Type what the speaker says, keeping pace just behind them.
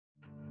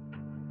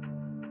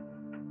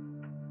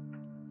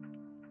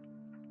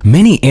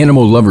Many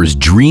animal lovers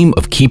dream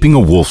of keeping a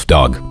wolf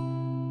dog.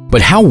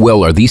 But how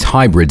well are these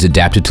hybrids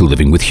adapted to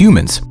living with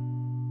humans?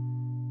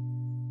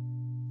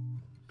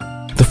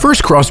 The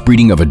first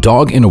crossbreeding of a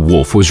dog and a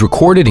wolf was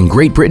recorded in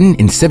Great Britain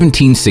in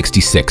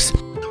 1766.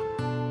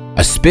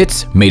 A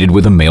spitz mated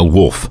with a male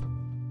wolf.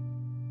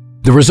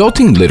 The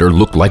resulting litter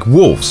looked like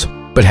wolves,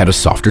 but had a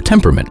softer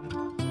temperament.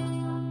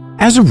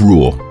 As a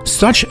rule,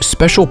 such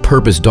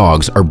special-purpose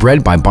dogs are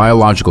bred by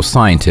biological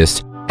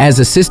scientists as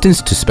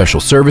assistants to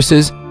special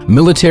services,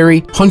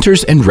 military,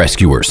 hunters, and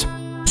rescuers.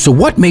 So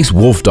what makes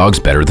wolf dogs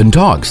better than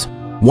dogs?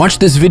 Watch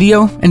this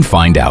video and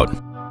find out.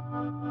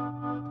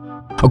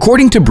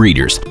 According to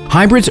breeders,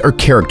 hybrids are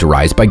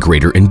characterized by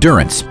greater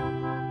endurance.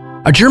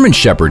 A German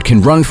Shepherd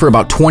can run for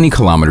about 20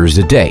 kilometers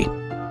a day,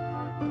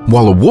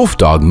 while a wolf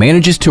dog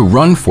manages to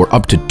run for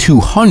up to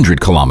 200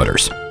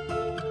 kilometers.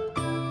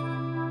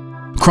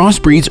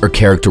 Crossbreeds are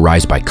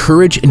characterized by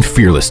courage and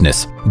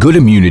fearlessness, good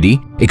immunity,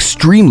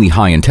 extremely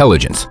high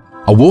intelligence.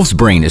 A wolf's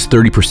brain is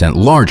 30%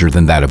 larger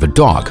than that of a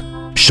dog.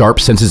 Sharp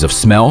senses of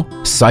smell,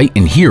 sight,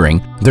 and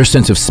hearing. Their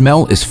sense of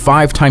smell is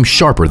 5 times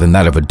sharper than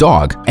that of a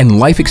dog, and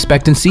life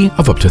expectancy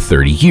of up to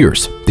 30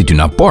 years. They do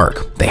not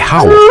bark, they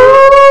howl.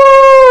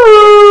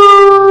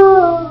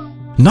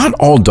 Not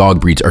all dog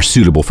breeds are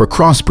suitable for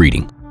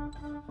crossbreeding.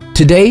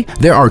 Today,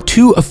 there are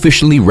 2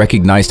 officially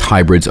recognized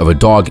hybrids of a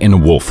dog and a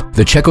wolf,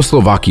 the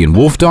Czechoslovakian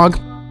Wolfdog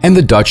and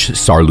the Dutch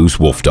Saarloos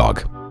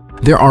Wolfdog.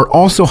 There are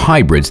also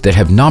hybrids that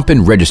have not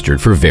been registered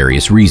for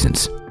various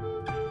reasons.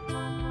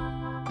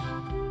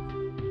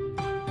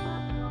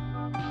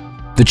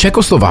 The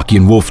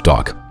Czechoslovakian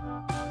Wolfdog.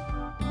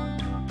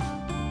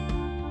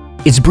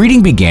 Its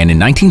breeding began in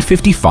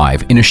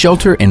 1955 in a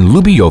shelter in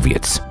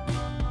Lubijoviec.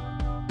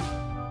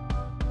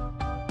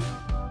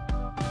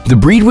 The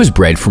breed was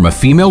bred from a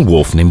female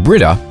wolf named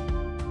Brida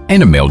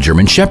and a male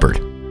German Shepherd.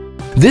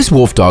 This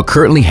wolf dog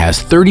currently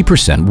has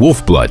 30%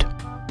 wolf blood.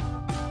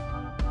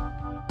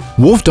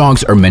 Wolf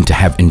dogs are meant to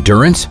have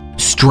endurance,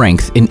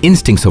 strength, and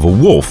instincts of a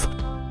wolf,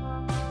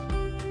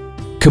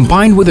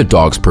 combined with a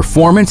dog's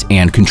performance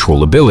and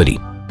controllability.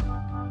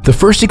 The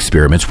first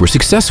experiments were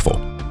successful.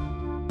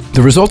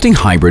 The resulting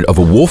hybrid of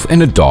a wolf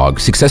and a dog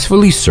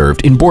successfully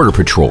served in border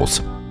patrols.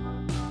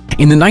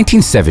 In the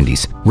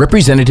 1970s,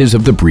 representatives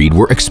of the breed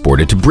were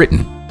exported to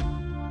Britain.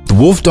 The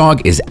wolf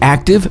dog is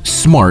active,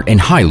 smart,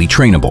 and highly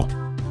trainable.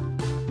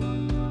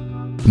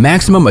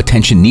 Maximum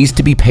attention needs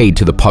to be paid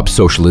to the pup's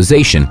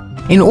socialization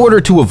in order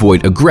to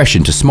avoid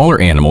aggression to smaller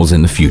animals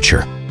in the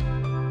future.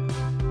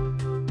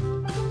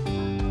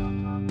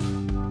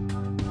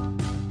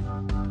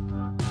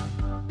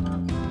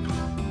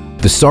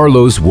 The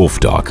Saarloos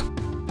Wolfdog.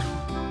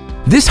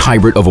 This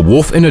hybrid of a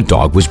wolf and a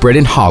dog was bred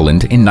in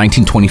Holland in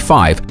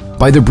 1925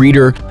 by the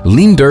breeder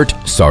Leendert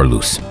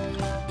Saarloos.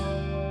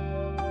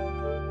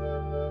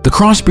 The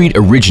crossbreed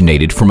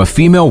originated from a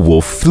female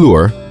wolf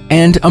Fleur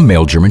and a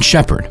male German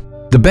Shepherd.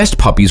 The best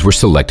puppies were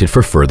selected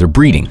for further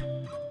breeding.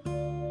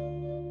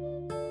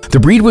 The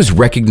breed was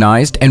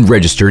recognized and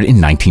registered in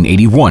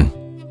 1981.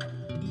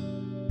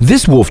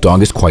 This wolf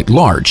dog is quite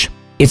large.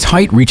 Its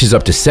height reaches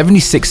up to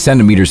 76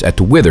 centimeters at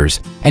the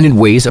withers, and it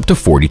weighs up to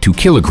 42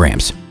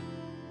 kilograms.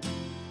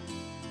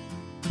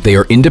 They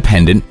are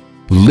independent,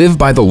 live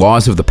by the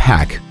laws of the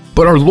pack,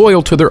 but are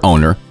loyal to their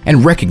owner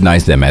and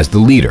recognize them as the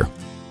leader.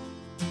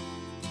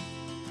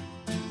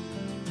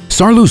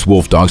 Saarloos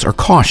wolfdogs are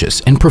cautious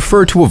and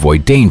prefer to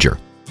avoid danger,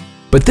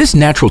 but this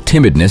natural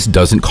timidness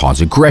doesn't cause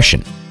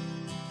aggression.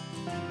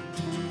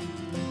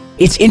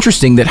 It's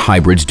interesting that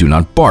hybrids do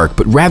not bark,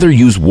 but rather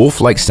use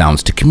wolf-like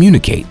sounds to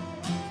communicate.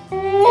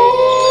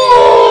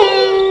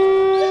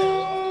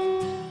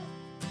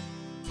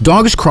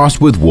 Dogs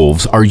crossed with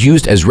wolves are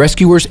used as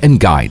rescuers and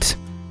guides.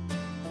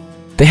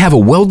 They have a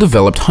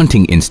well-developed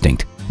hunting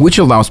instinct, which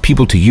allows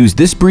people to use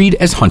this breed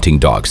as hunting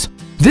dogs.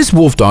 This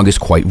wolf dog is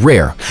quite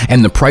rare,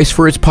 and the price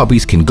for its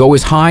puppies can go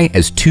as high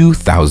as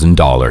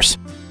 $2,000.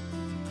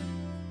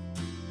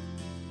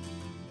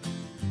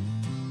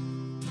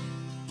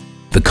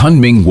 The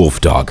Kunming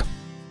Wolfdog.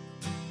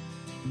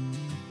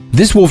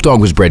 This wolfdog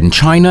was bred in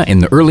China in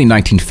the early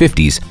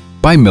 1950s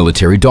by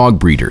military dog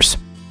breeders.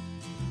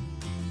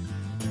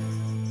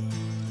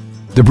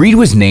 The breed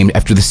was named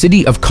after the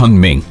city of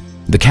Kunming,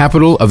 the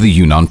capital of the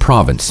Yunnan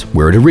province,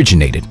 where it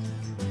originated.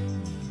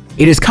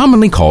 It is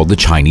commonly called the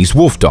Chinese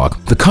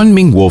Wolfdog. The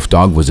Kunming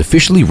Wolfdog was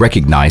officially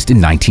recognized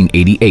in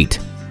 1988.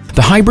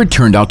 The hybrid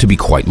turned out to be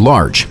quite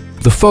large.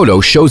 The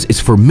photo shows its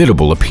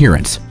formidable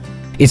appearance.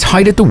 Its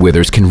height at the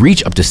withers can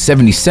reach up to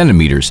 70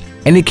 centimeters,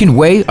 and it can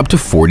weigh up to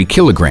 40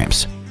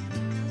 kilograms.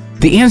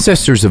 The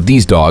ancestors of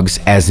these dogs,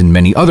 as in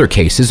many other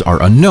cases,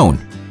 are unknown.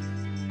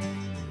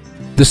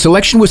 The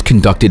selection was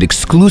conducted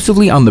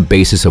exclusively on the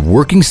basis of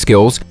working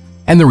skills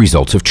and the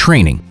results of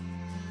training.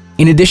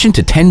 In addition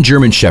to 10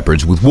 German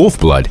Shepherds with wolf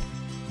blood,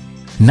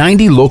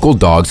 90 local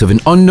dogs of an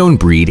unknown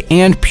breed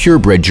and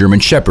purebred German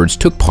Shepherds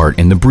took part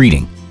in the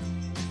breeding.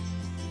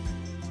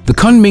 The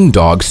Kunming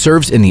dog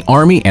serves in the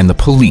army and the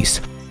police,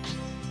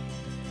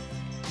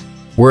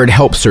 where it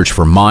helps search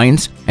for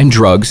mines and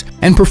drugs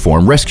and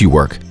perform rescue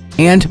work.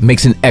 and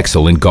makes an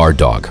excellent guard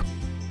dog.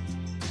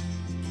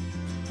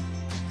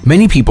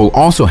 Many people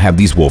also have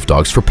these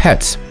wolfdogs for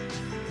pets.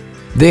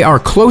 They are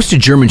close to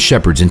German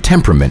Shepherds in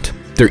temperament.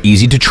 They're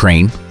easy to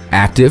train,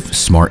 active,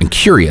 smart, and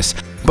curious,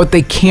 but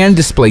they can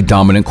display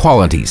dominant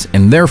qualities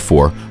and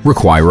therefore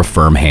require a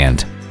firm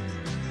hand.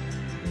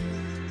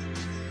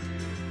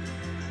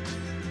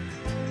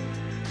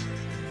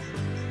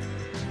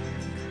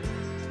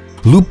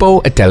 Lupo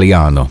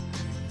Italiano.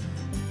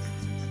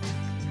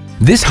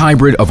 This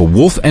hybrid of a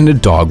wolf and a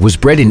dog was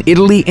bred in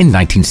Italy in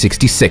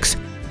 1966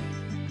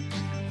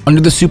 under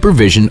the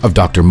supervision of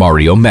Dr.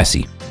 Mario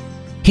Messi.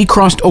 He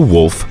crossed a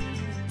wolf,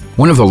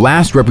 one of the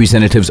last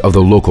representatives of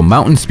the local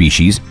mountain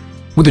species,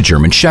 with a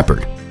German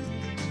Shepherd.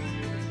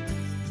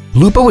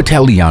 Lupo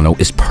Italiano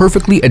is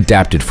perfectly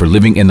adapted for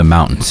living in the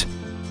mountains.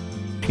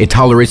 It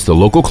tolerates the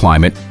local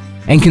climate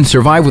and can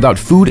survive without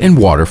food and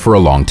water for a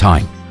long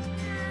time.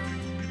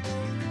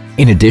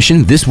 In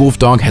addition, this wolf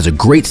dog has a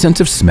great sense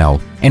of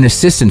smell and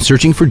assists in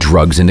searching for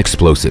drugs and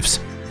explosives.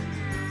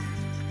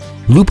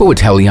 Lupo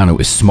Italiano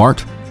is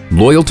smart,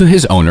 loyal to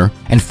his owner,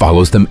 and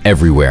follows them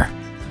everywhere.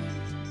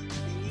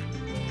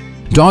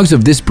 Dogs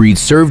of this breed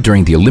served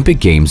during the Olympic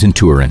Games in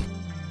Turin.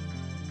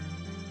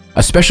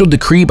 A special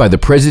decree by the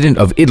President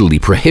of Italy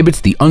prohibits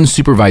the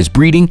unsupervised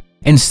breeding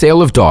and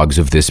sale of dogs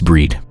of this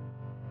breed.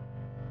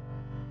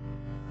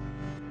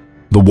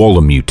 The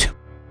Walamute.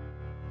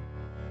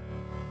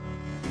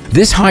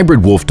 This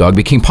hybrid wolf dog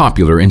became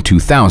popular in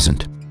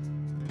 2000.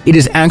 It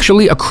is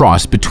actually a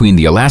cross between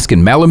the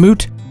Alaskan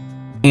Malamute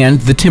and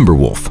the timber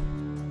wolf.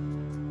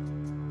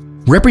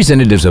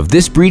 Representatives of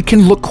this breed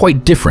can look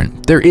quite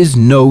different. There is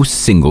no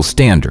single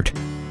standard.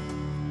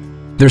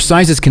 Their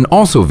sizes can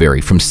also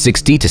vary from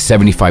 60 to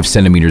 75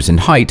 centimeters in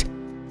height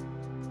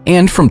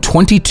and from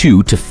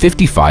 22 to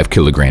 55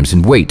 kilograms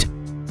in weight.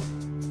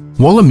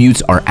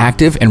 Walamutes are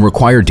active and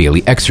require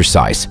daily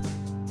exercise.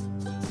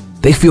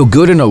 They feel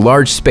good in a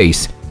large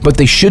space, but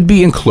they should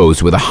be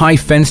enclosed with a high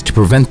fence to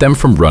prevent them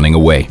from running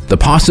away. The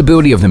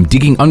possibility of them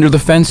digging under the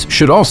fence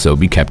should also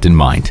be kept in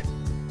mind.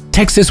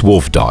 Texas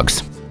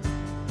Wolfdogs.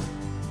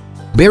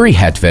 Barry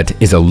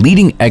Hetvet is a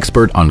leading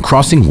expert on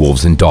crossing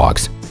wolves and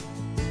dogs.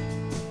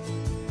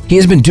 He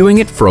has been doing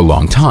it for a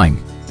long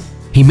time.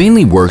 He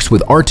mainly works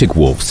with Arctic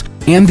wolves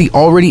and the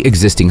already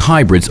existing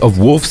hybrids of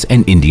wolves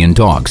and Indian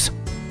dogs.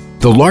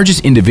 The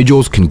largest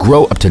individuals can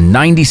grow up to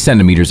 90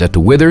 centimeters at the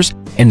withers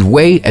and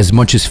weigh as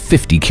much as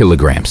 50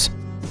 kilograms.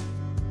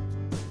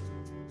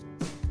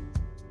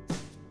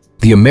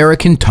 The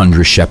American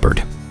Tundra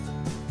Shepherd.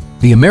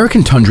 The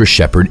American Tundra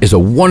Shepherd is a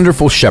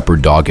wonderful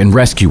shepherd dog and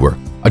rescuer,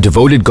 a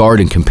devoted guard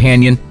and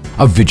companion,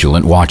 a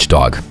vigilant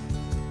watchdog.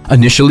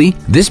 Initially,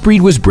 this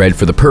breed was bred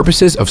for the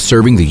purposes of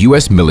serving the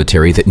U.S.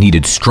 military that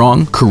needed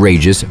strong,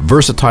 courageous,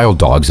 versatile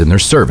dogs in their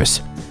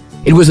service.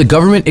 It was a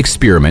government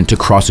experiment to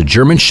cross a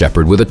German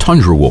Shepherd with a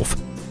Tundra wolf,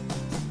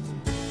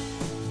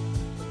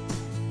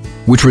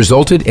 which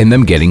resulted in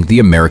them getting the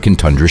American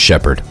Tundra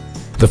Shepherd.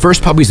 The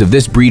first puppies of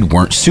this breed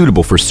weren't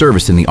suitable for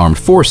service in the armed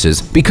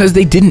forces because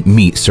they didn't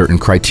meet certain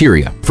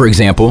criteria. For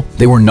example,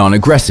 they were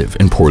non-aggressive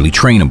and poorly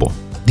trainable.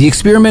 The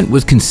experiment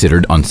was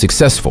considered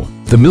unsuccessful.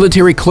 The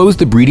military closed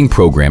the breeding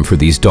program for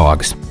these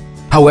dogs.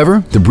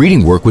 However, the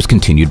breeding work was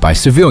continued by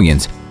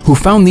civilians who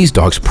found these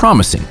dogs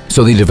promising,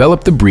 so they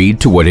developed the breed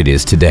to what it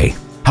is today.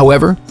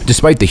 However,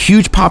 despite the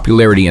huge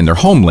popularity in their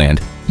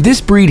homeland, this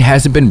breed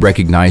hasn't been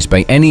recognized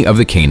by any of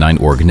the canine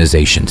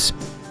organizations.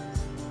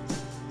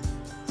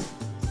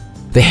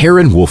 The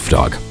Heron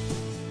Wolfdog.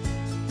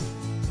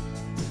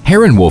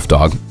 Heron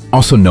Wolfdog,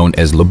 also known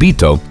as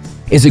Lobito,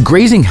 is a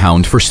grazing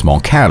hound for small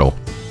cattle,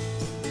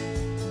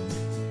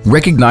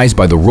 recognized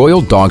by the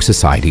Royal Dog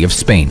Society of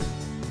Spain.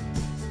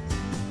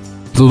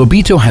 The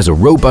Lobito has a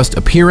robust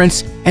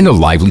appearance and a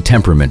lively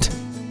temperament.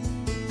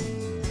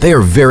 They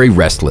are very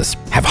restless,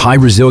 have high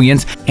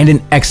resilience, and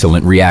an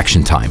excellent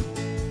reaction time.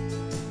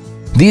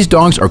 These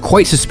dogs are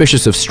quite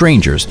suspicious of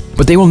strangers,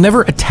 but they will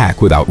never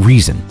attack without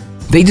reason.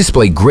 They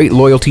display great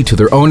loyalty to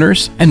their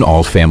owners and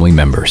all family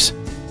members.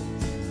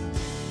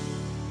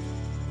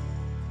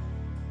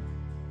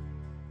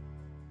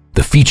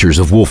 The features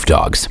of wolf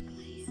dogs.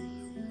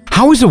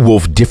 How is a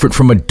wolf different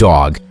from a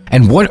dog,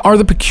 and what are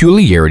the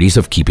peculiarities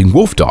of keeping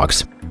wolf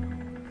dogs?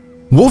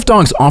 Wolf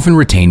dogs often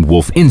retain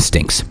wolf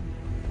instincts.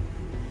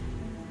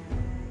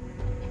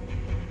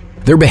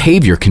 Their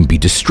behavior can be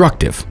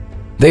destructive.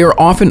 They are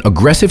often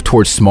aggressive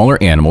towards smaller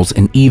animals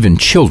and even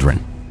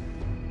children.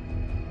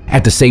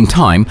 At the same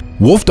time,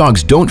 wolf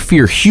dogs don't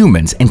fear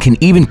humans and can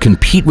even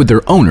compete with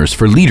their owners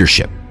for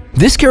leadership.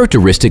 This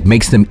characteristic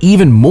makes them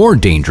even more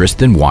dangerous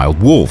than wild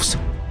wolves.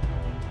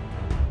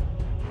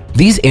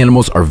 These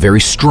animals are very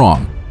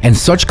strong, and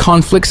such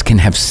conflicts can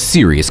have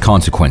serious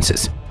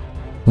consequences.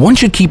 One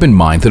should keep in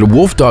mind that a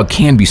wolf dog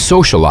can be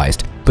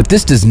socialized, but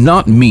this does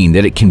not mean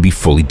that it can be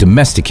fully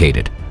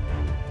domesticated.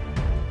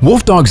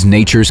 Wolf dogs'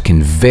 natures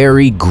can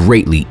vary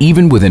greatly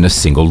even within a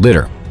single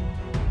litter.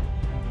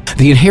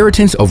 The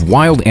inheritance of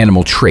wild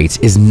animal traits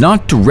is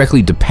not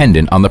directly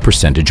dependent on the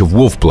percentage of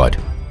wolf blood.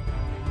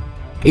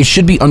 It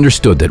should be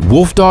understood that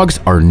wolf dogs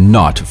are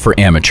not for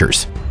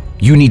amateurs.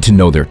 You need to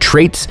know their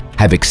traits,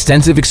 have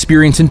extensive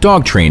experience in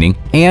dog training,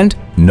 and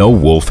know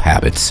wolf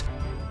habits.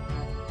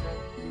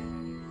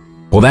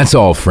 Well, that's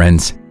all,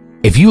 friends.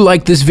 If you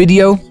like this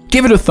video,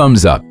 give it a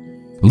thumbs up.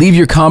 Leave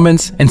your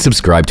comments and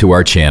subscribe to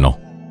our channel.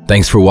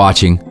 Thanks for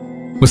watching.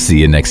 We'll see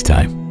you next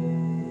time.